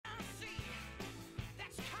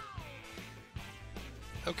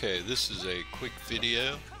Okay, this is a quick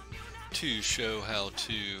video to show how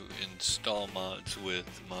to install mods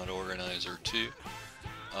with Mod Organizer 2.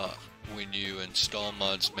 When you install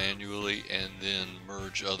mods manually and then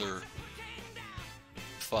merge other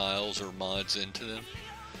files or mods into them.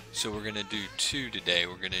 So we're going to do two today.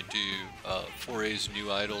 We're going to do Foray's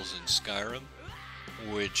New Idols in Skyrim,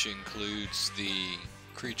 which includes the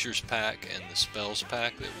Creatures pack and the Spells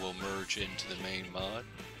pack that will merge into the main mod.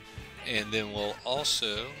 And then we'll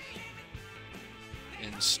also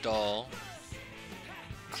install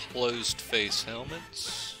closed face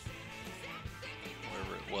helmets,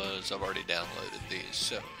 whatever it was. I've already downloaded these.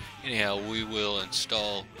 So anyhow, we will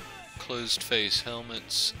install closed face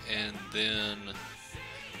helmets and then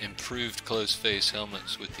improved closed face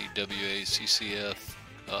helmets with the WACCF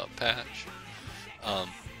patch.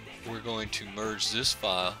 We're going to merge this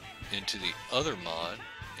file into the other mod,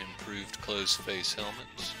 improved closed face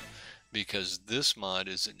helmets, because this mod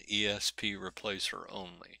is an ESP replacer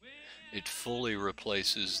only. It fully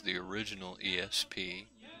replaces the original ESP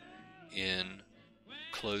in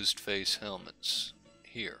closed face helmets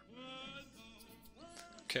here.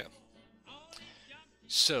 Okay,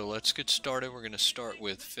 so let's get started. We're going to start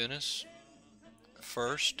with Finis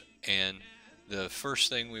first, and the first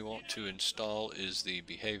thing we want to install is the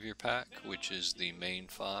behavior pack, which is the main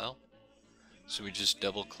file. So we just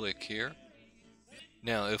double click here.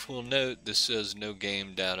 Now, if we'll note, this says no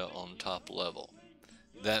game data on top level.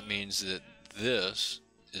 That means that this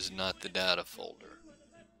is not the data folder.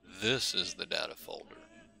 This is the data folder.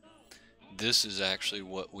 This is actually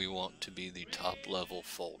what we want to be the top level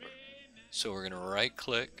folder. So we're going to right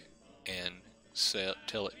click and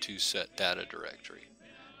tell it to set data directory.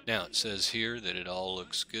 Now it says here that it all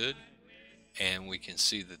looks good, and we can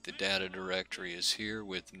see that the data directory is here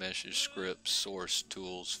with meshes, scripts, source,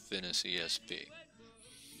 tools, Finis ESP.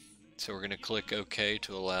 So we're going to click OK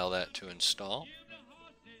to allow that to install.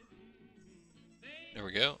 There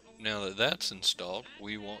we go. Now that that's installed,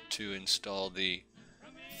 we want to install the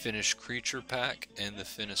Finis Creature pack and the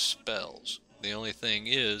Finis Spells. The only thing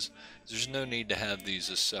is, there's no need to have these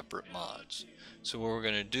as separate mods. So what we're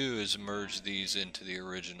going to do is merge these into the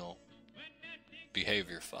original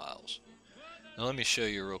behavior files. Now let me show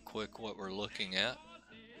you real quick what we're looking at.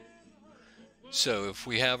 So if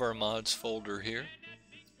we have our mods folder here,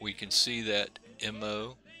 we can see that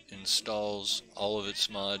MO installs all of its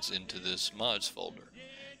mods into this mods folder.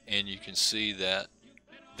 And you can see that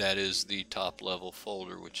that is the top level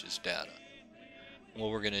folder, which is data. What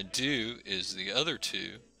we're going to do is the other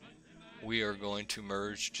two, we are going to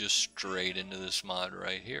merge just straight into this mod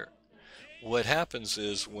right here. What happens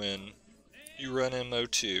is when you run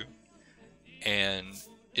MO2 and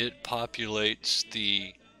it populates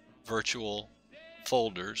the virtual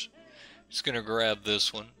folders, it's going to grab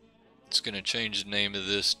this one. It's going to change the name of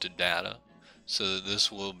this to data, so that this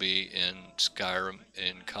will be in Skyrim,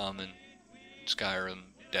 in common Skyrim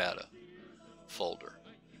data folder.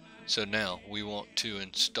 So now we want to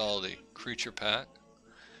install the creature pack.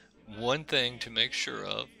 One thing to make sure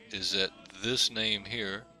of is that this name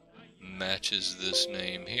here matches this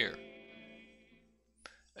name here.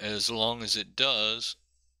 As long as it does,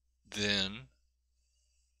 then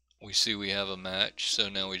we see we have a match. So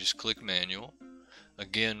now we just click manual.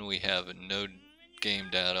 Again, we have no game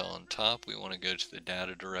data on top. We want to go to the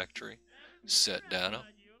data directory, set data.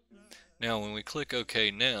 Now when we click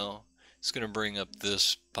OK now, it's going to bring up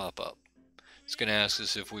this pop-up. It's going to ask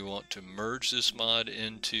us if we want to merge this mod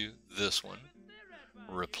into this one,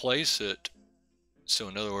 replace it, so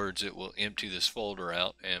in other words it will empty this folder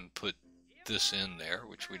out and put this in there,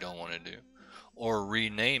 which we don't want to do, or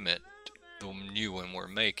rename it, the new one we're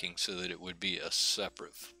making, so that it would be a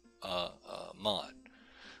separate mod.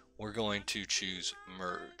 We're going to choose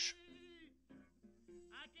merge.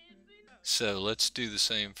 So let's do the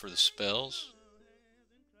same for the spells.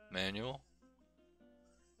 Manual.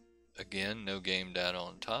 Again, no game data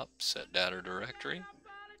on top, set data directory.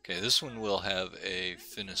 Okay, this one will have a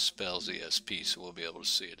Finis Spells ESP, so we'll be able to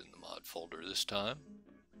see it in the mod folder this time.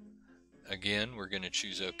 Again, we're going to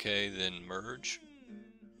choose OK, then merge.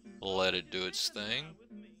 We'll let it do its thing.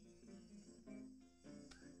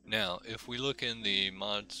 Now, if we look in the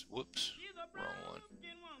mods, whoops, wrong one.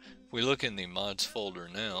 If we look in the mods folder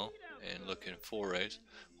now and look in Forays,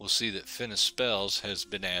 we'll see that Finis Spells has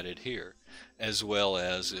been added here, as well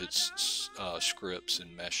as its scripts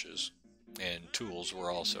and meshes, and tools were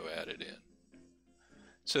also added in.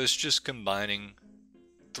 So it's just combining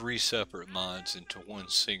three separate mods into one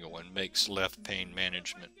single one. Makes left pane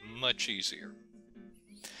management much easier.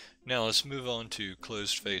 Now let's move on to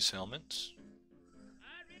closed face helmets,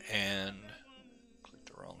 and click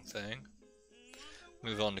the wrong thing.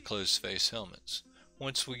 Move on to closed face helmets.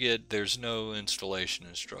 Once we get, there's no installation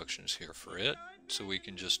instructions here for it, so we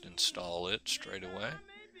can just install it straight away.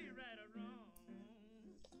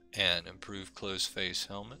 And improve closed face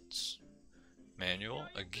helmets. Manual.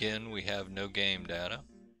 Again, we have no game data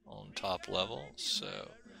on top level, so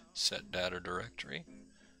set data directory.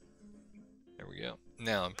 There we go.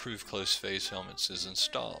 Now improve closed face helmets is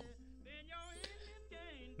installed.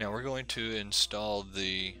 Now we're going to install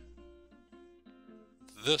this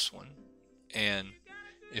one, and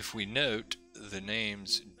if we note the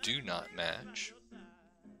names do not match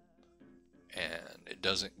and it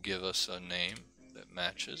doesn't give us a name that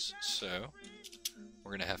matches, so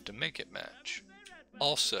we're going to have to make it match.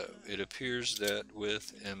 Also, it appears that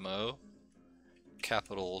with MO,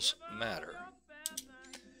 capitals matter.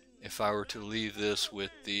 If I were to leave this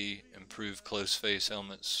with the improved close face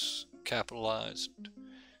helmets capitalized,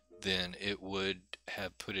 then it would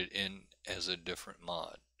have put it in as a different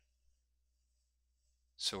mod.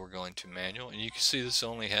 So we're going to manual, and you can see this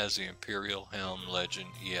only has the Imperial Helm Legend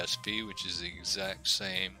ESP, which is the exact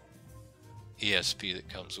same ESP that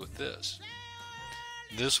comes with this.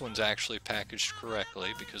 This one's actually packaged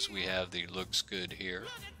correctly because we have the looks good here,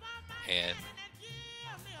 and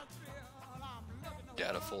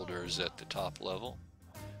data folder is at the top level.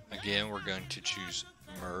 Again, we're going to choose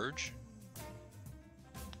merge,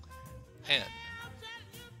 and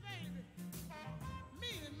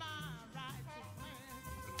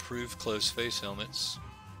improved close face helmets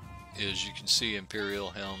is, you can see Imperial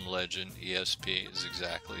Helm Legend ESP is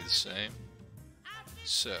exactly the same.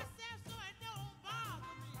 So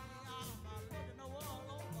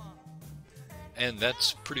and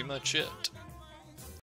that's pretty much it.